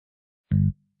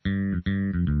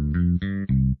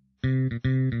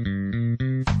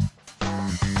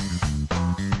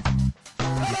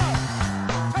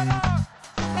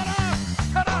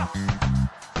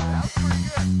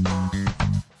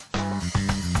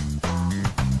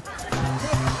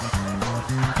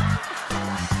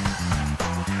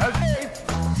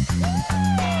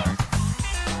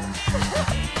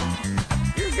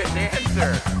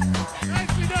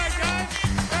Nicely done, guys.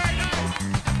 Very nice.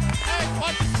 Hey,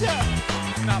 watch the step.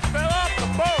 Now fill up the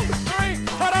boat. 3,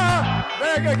 ta-da!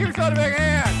 Very good. Give yourself a big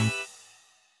hand.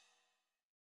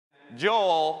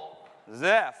 Joel,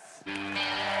 Zeff. Thank you,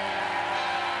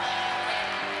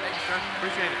 sir.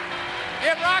 Appreciate it.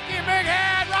 Give Rocky a big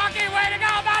hand. Rocky, way to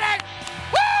go, buddy!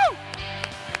 Woo!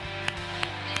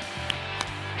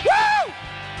 Woo!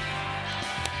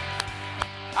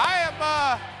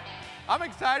 I'm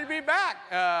excited to be back.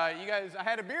 You guys, I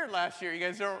had a beard last year. You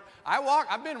guys don't,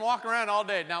 I've been walking around all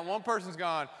day. Not one person's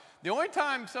gone. The only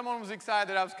time someone was excited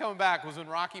that I was coming back was when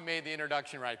Rocky made the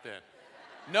introduction right then.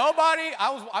 Nobody,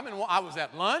 I was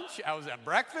at lunch, I was at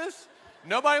breakfast.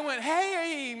 Nobody went,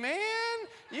 hey, man,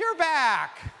 you're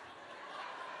back.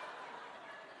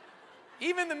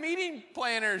 Even the meeting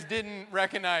planners didn't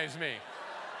recognize me.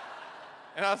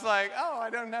 And I was like, oh, I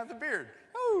don't have the beard.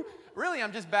 Oh, really,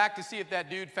 I'm just back to see if that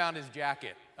dude found his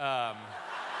jacket. Did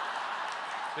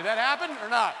that happen or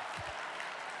not?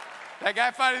 That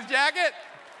guy found his jacket?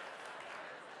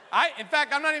 In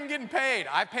fact, I'm not even getting paid.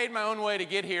 I paid my own way to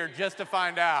get here just to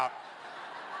find out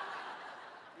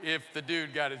if the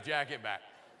dude got his jacket back.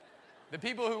 The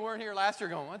people who weren't here last year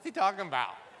going, what's he talking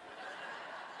about?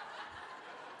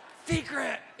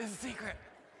 Secret is a secret.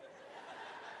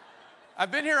 I've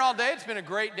been here all day. It's been a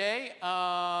great day.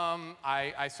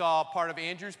 I saw part of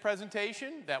Andrew's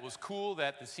presentation. That was cool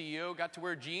that the CEO got to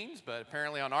wear jeans, but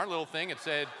apparently on our little thing it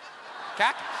said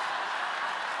khakis.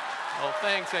 The little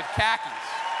thing said khakis.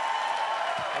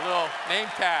 A little name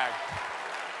tag.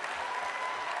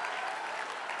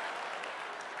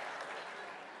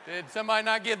 Did somebody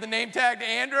not give the name tag to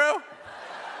Andrew?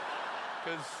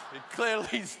 Because it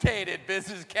clearly stated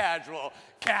business casual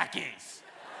khakis.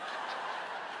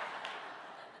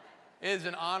 It is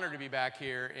an honor to be back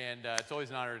here, and it's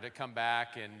always an honor to come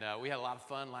back. And we had a lot of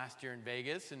fun last year in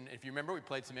Vegas. And if you remember, we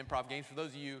played some improv games. For those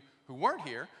of you who weren't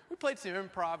here, we played some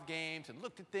improv games and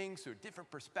looked at things through a different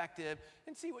perspective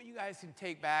and see what you guys can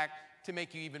take back to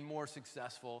make you even more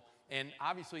successful. And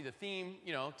obviously the theme,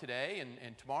 you know, today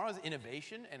and tomorrow is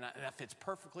innovation, and that fits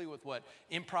perfectly with what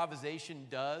improvisation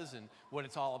does and what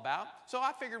it's all about. So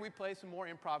I figured we'd play some more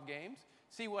improv games,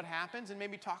 see what happens, and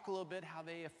maybe talk a little bit how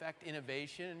they affect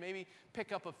innovation, and maybe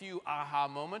pick up a few aha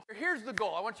moments. Here's the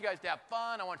goal. I want you guys to have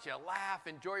fun. I want you to laugh,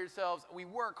 enjoy yourselves. We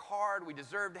work hard. We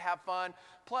deserve to have fun.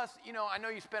 Plus, you know, I know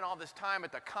you spent all this time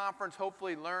at the conference,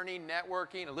 hopefully learning,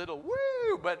 networking, a little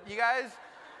woo, but you guys,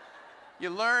 you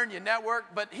learn, you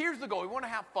network, but here's the goal. We want to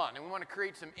have fun, and we want to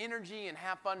create some energy and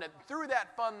have fun. And through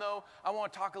that fun, though, I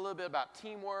want to talk a little bit about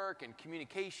teamwork and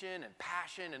communication and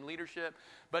passion and leadership.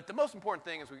 But the most important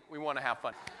thing is we want to have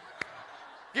fun.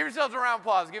 Give yourselves a round of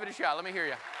applause. Give it a shot. Let me hear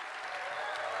you.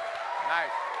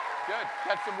 Nice. Good.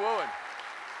 Got some wooing.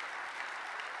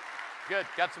 Good.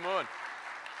 Got some wooing.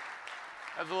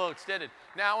 That was a little extended.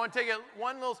 Now, I want to take it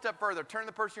one little step further. Turn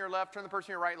the person to your left, turn the person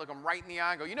to your right, look them right in the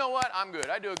eye and go, you know what? I'm good.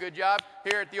 I do a good job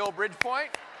here at the old Bridge Point.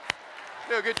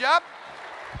 Do a good job.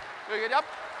 Do a good job.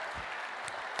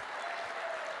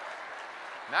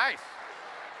 Nice.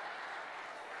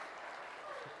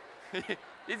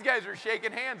 These guys are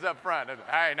shaking hands up front.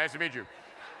 Hi, nice to meet you.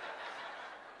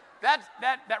 That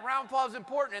round of applause is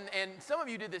important, and some of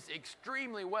you did this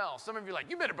extremely well. Some of you are like,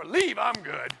 you better believe I'm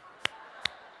good.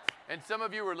 And some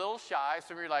of you were a little shy.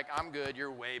 Some of you are like, I'm good.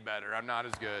 You're way better. I'm not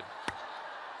as good.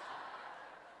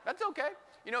 That's okay.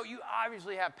 You know, you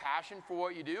obviously have passion for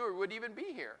what you do or would even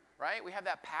be here, right? We have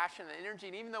that passion and energy.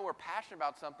 And even though we're passionate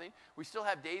about something, we still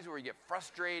have days where we get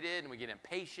frustrated and we get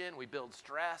impatient. We build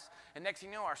stress. And next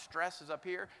thing you know, our stress is up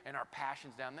here and our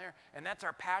passion's down there. And that's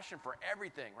our passion for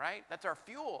everything, right? That's our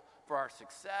fuel for our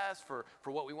success, for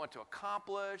what we want to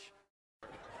accomplish.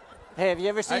 Hey, have you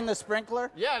ever seen the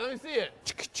sprinkler? Yeah, let me see it.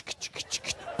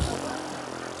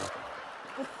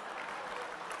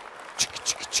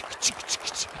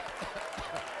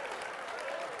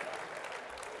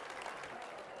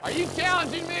 Are you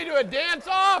challenging me to a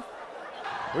dance-off?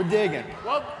 We're digging.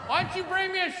 Well, why don't you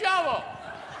bring me a shovel?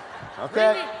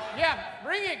 Okay.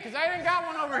 Bring it, because I didn't got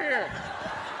one over here.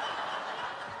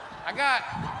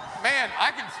 Man,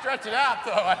 I can stretch it out,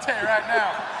 though, I tell you right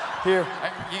now. Here.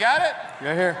 You got it?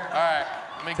 Right here. All right.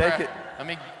 Let me Take it. Let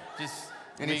me just.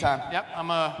 Anytime. Yep.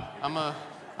 I'm a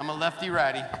lefty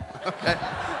righty. Okay.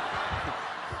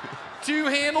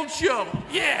 Two-handled shovel.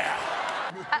 Yeah.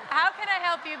 How can I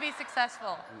help you be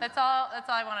successful? That's all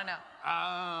I want to know.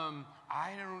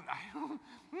 I don't.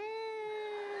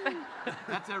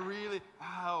 That's a really.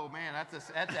 Oh man, that's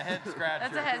a head scratcher.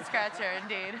 That's a head scratcher,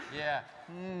 indeed. Yeah.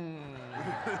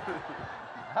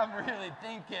 I'm really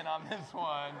thinking on this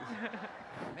one.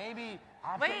 Maybe.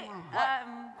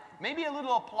 Maybe a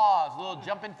little applause, a little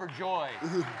jumping for joy.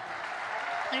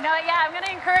 You know what? Yeah, I'm going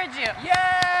to encourage you.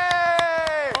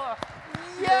 Yay! Oh.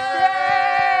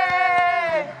 Yay!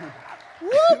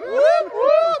 Whoop, whoop,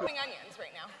 whoop! Onions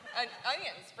right now.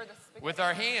 Onions for the spaghetti. With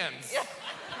our hands. Yeah.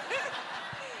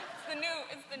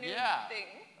 It's the new Yeah. thing.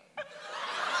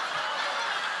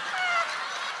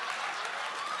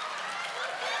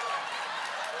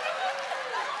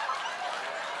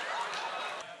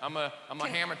 I'm a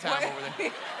hammer time over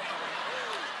there.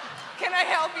 Can I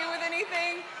help you with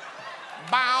anything?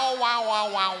 Bow, wow,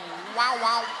 wow, wow, wow,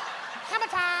 wow. Hammer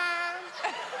time.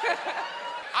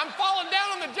 I'm falling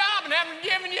down on the job and haven't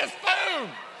given you a spoon.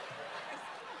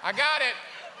 I got it.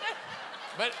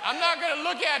 But I'm not going to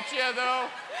look at you, though.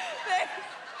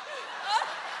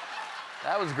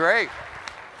 That was great.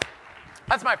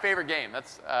 That's my favorite game.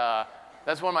 That's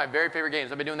one of my very favorite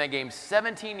games. I've been doing that game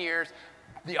 17 years.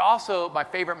 Also, my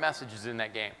favorite message is in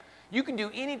that game. You can do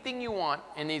anything you want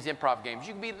in these improv games.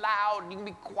 You can be loud, you can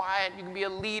be quiet, you can be a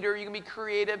leader, you can be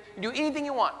creative. You can do anything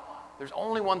you want. There's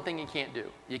only one thing you can't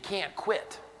do. You can't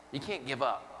quit. You can't give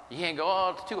up. You can't go,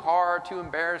 oh, it's too hard, too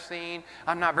embarrassing.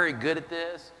 I'm not very good at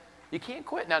this. You can't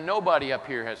quit. Now, nobody up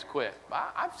here has quit.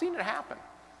 I've seen it happen.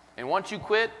 And once you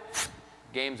quit,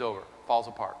 game's over, falls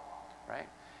apart, right?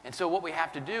 And so what we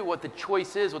have to do, what the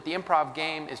choice is, what the improv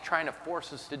game is trying to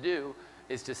force us to do,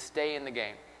 is to stay in the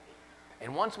game.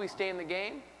 And once we stay in the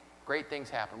game, great things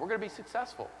happen. We're going to be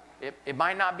successful. It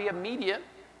might not be immediate,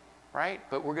 right?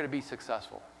 But we're going to be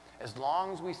successful. As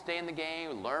long as we stay in the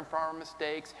game, learn from our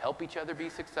mistakes, help each other be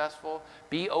successful,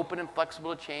 be open and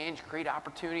flexible to change, create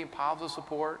opportunity and positive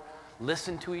support,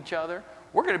 listen to each other,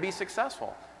 we're going to be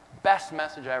successful. Best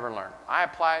message I ever learned. I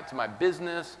apply it to my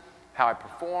business, how I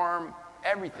perform,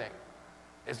 everything.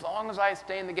 As long as I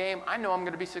stay in the game, I know I'm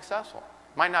going to be successful.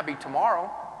 Might not be tomorrow,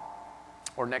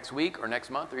 or next week, or next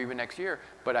month, or even next year,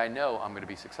 but I know I'm going to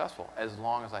be successful as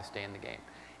long as I stay in the game.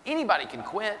 Anybody can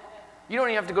quit. You don't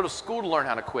even have to go to school to learn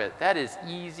how to quit. That is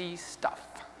easy stuff.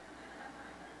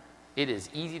 It is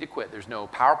easy to quit. There's no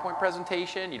PowerPoint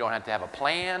presentation. You don't have to have a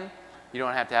plan. You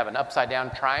don't have to have an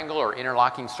upside-down triangle or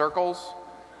interlocking circles.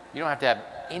 You don't have to have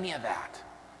any of that.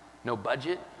 No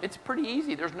budget. It's pretty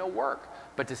easy. There's no work.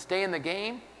 But to stay in the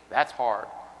game, that's hard.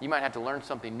 You might have to learn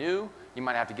something new. You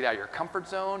might have to get out of your comfort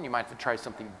zone. You might have to try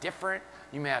something different.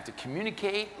 You may have to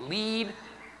communicate, lead.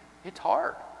 It's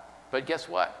hard. But guess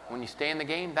what? When you stay in the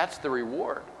game, that's the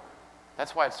reward.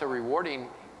 That's why it's so rewarding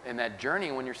in that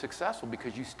journey when you're successful,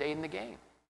 because you stay in the game.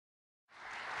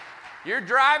 You're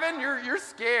driving, you're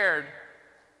scared.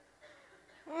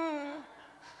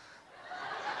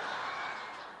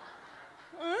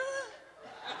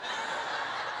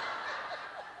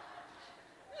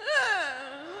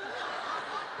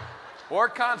 Or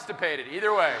constipated,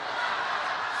 either way.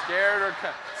 Scared or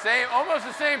almost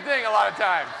the same thing a lot of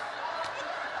times.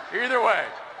 Either way.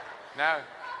 Now.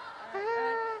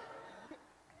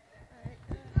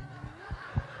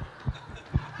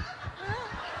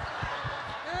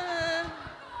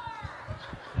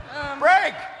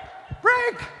 Break!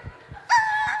 Break!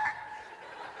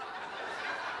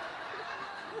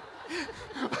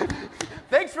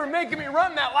 Thanks for making me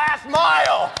run that last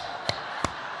mile.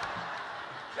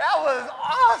 That was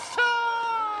awesome!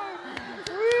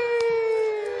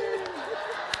 Whee!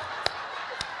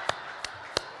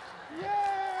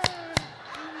 Yeah!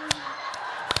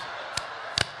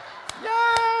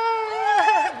 Yeah!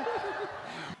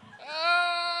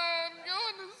 I'm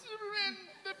going to Superman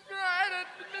the ride at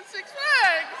the Six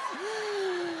Flags.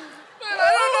 But I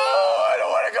don't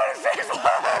want to go to Six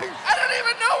Flags. I don't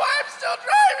even know why I'm still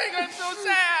driving. I'm so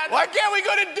sad. Why can't we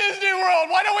go to Disney World?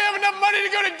 Why don't we have enough money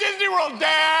to go to Disney World,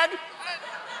 Dad?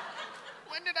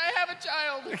 When did I have a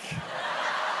child?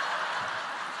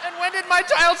 And when did my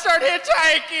child start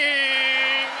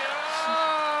hitchhiking?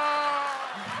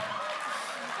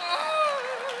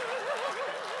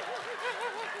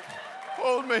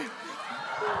 Hold me.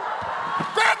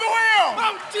 Grab the wheel!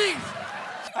 Oh, jeez!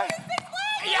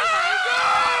 Yeah!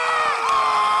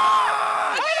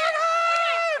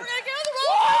 We're gonna get on the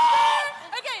roller coaster.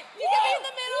 Okay, you get me in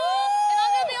the middle, and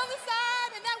I'm gonna be on the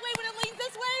side, and that way when it leans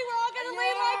this way, we're all gonna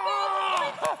lean like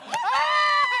this.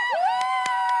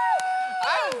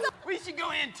 We should go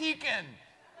antiquing.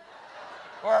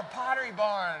 Or a pottery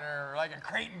barn, or like a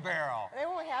crate and barrel. They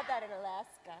won't have that in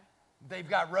Alaska. They've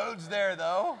got roads there,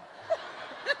 though.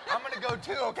 I'm going to go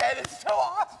too, okay? This is so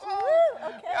awesome. Woo,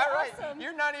 okay, All right. awesome.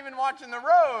 You're not even watching the road.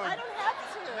 I don't have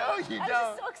to. No, you I'm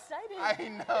don't. just so excited.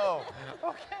 I know.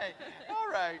 Okay. All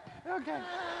right. Okay.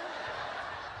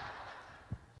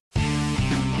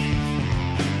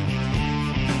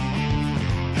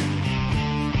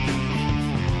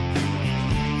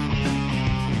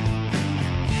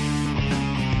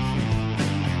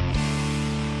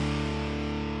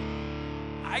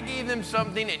 I gave them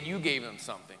something and you gave them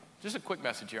something. Just a quick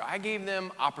message here. I gave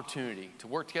them opportunity to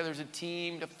work together as a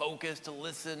team, to focus, to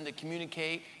listen, to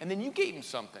communicate, and then you gave them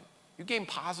something. You gave them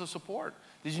positive support.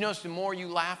 Did you notice the more you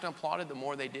laughed and applauded, the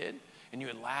more they did? And you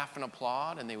would laugh and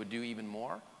applaud, and they would do even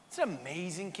more? It's an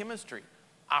amazing chemistry,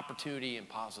 opportunity and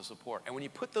positive support. And when you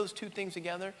put those two things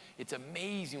together, it's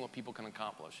amazing what people can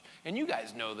accomplish. And you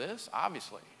guys know this,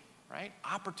 obviously, right?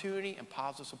 Opportunity and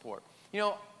positive support. You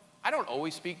know, I don't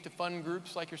always speak to fun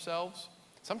groups like yourselves.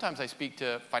 Sometimes I speak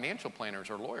to financial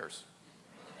planners or lawyers.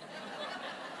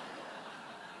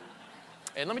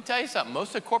 And let me tell you something,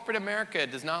 most of corporate America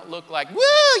does not look like, woo,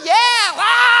 yeah,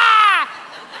 ah!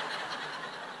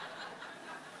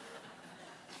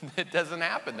 It doesn't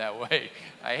happen that way.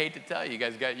 I hate to tell you,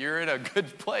 you're in a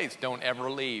good place. Don't ever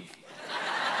leave.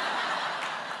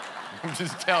 I'm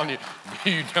just telling you,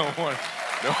 you don't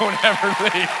ever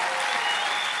leave.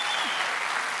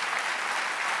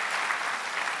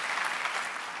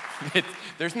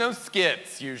 There's no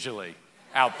skits usually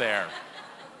out there.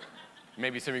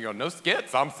 Maybe some of you go, no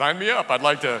skits? Sign me up. I'd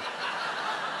like to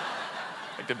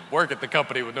work at the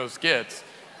company with no skits.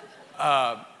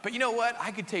 But you know what? I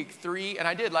could take 3, and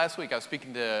I did last week. I was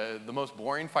speaking to the most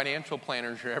boring financial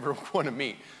planners you ever want to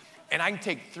meet. And I can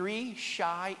take 3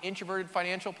 shy, introverted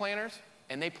financial planners,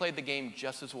 and they played the game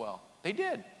just as well. They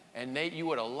did. And you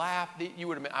would have laughed.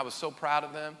 I was so proud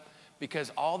of them.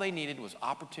 Because all they needed was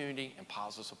opportunity and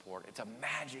positive support. It's a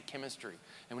magic chemistry.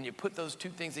 And when you put those two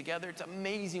things together, it's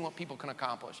amazing what people can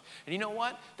accomplish. And you know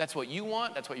what? That's what you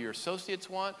want. That's what your associates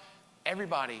want.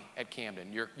 Everybody at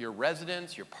Camden, your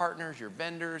residents, your partners, your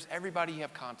vendors, everybody you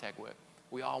have contact with,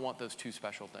 we all want those 2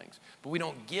 special things. But we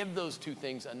don't give those 2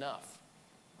 things enough,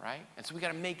 right? And so we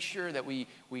got to make sure that we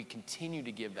continue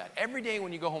to give that. Every day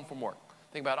when you go home from work,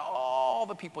 think about all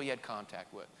the people you had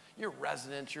contact with. Your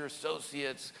residents, your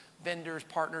associates, vendors,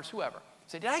 partners, whoever.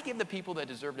 Say, did I give the people that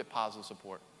deserved it positive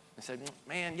support? And said,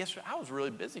 man, yesterday I was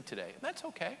really busy today. And that's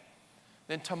okay.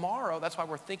 Then tomorrow, that's why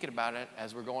we're thinking about it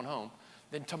as we're going home.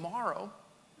 Then tomorrow,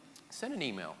 send an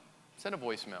email, send a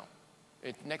voicemail.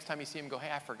 Next time you see them, go,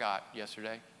 hey, I forgot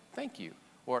yesterday. Thank you.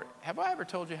 Or have I ever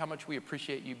told you how much we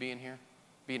appreciate you being here,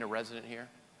 being a resident here?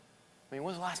 I mean,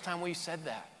 when was the last time we said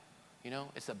that? You know,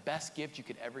 it's the best gift you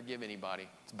could ever give anybody.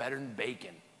 It's better than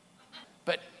bacon.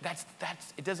 But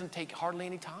it doesn't take hardly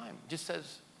any time. It just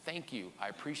says, thank you, I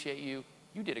appreciate you,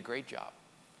 you did a great job.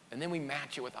 And then we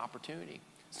match it with opportunity.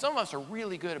 Some of us are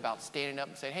really good about standing up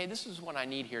and saying, hey, this is what I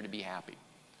need here to be happy.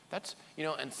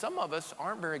 And some of us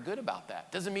aren't very good about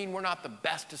that. Doesn't mean we're not the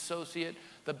best associate,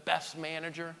 the best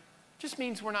manager. Just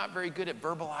means we're not very good at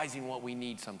verbalizing what we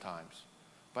need sometimes.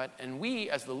 And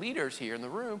we, as the leaders here in the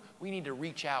room, we need to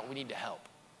reach out, we need to help,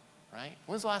 right?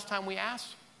 When's the last time we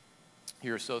asked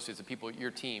your associates, the people,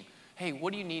 your team, hey,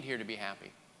 what do you need here to be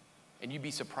happy? And you'd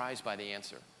be surprised by the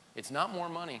answer. It's not more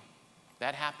money.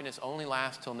 That happiness only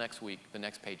lasts till next week, the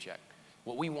next paycheck.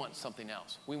 What we want is something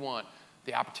else. We want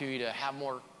the opportunity to have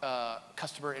more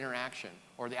customer interaction,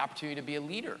 or the opportunity to be a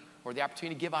leader, or the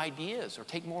opportunity to give ideas, or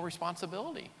take more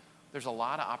responsibility. There's a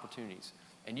lot of opportunities.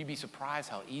 And you'd be surprised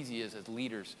how easy it is as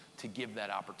leaders to give that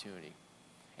opportunity.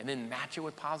 And then match it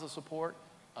with positive support,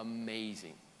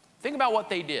 amazing. Think about what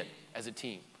they did as a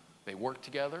team. They worked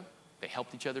together, they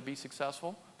helped each other be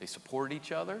successful, they supported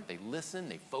each other, they listened,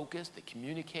 they focused, they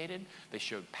communicated, they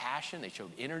showed passion, they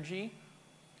showed energy,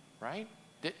 right?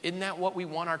 Isn't that what we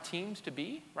want our teams to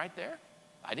be right there?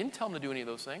 I didn't tell them to do any of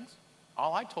those things.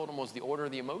 All I told them was the order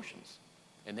of the emotions.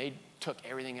 And they took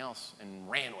everything else and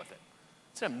ran with it.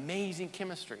 It's an amazing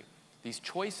chemistry. These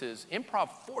choices, improv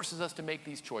forces us to make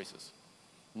these choices.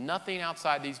 Nothing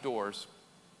outside these doors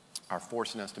are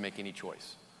forcing us to make any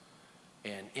choice.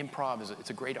 And improv, it's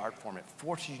a great art form. It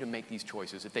forces you to make these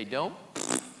choices. If they don't,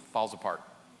 falls apart.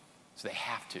 So they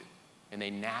have to. And they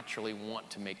naturally want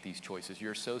to make these choices.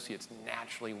 Your associates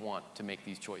naturally want to make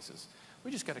these choices.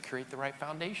 We just got to create the right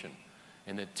foundation.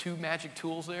 And the 2 magic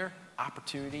tools there,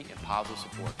 opportunity and positive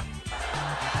support.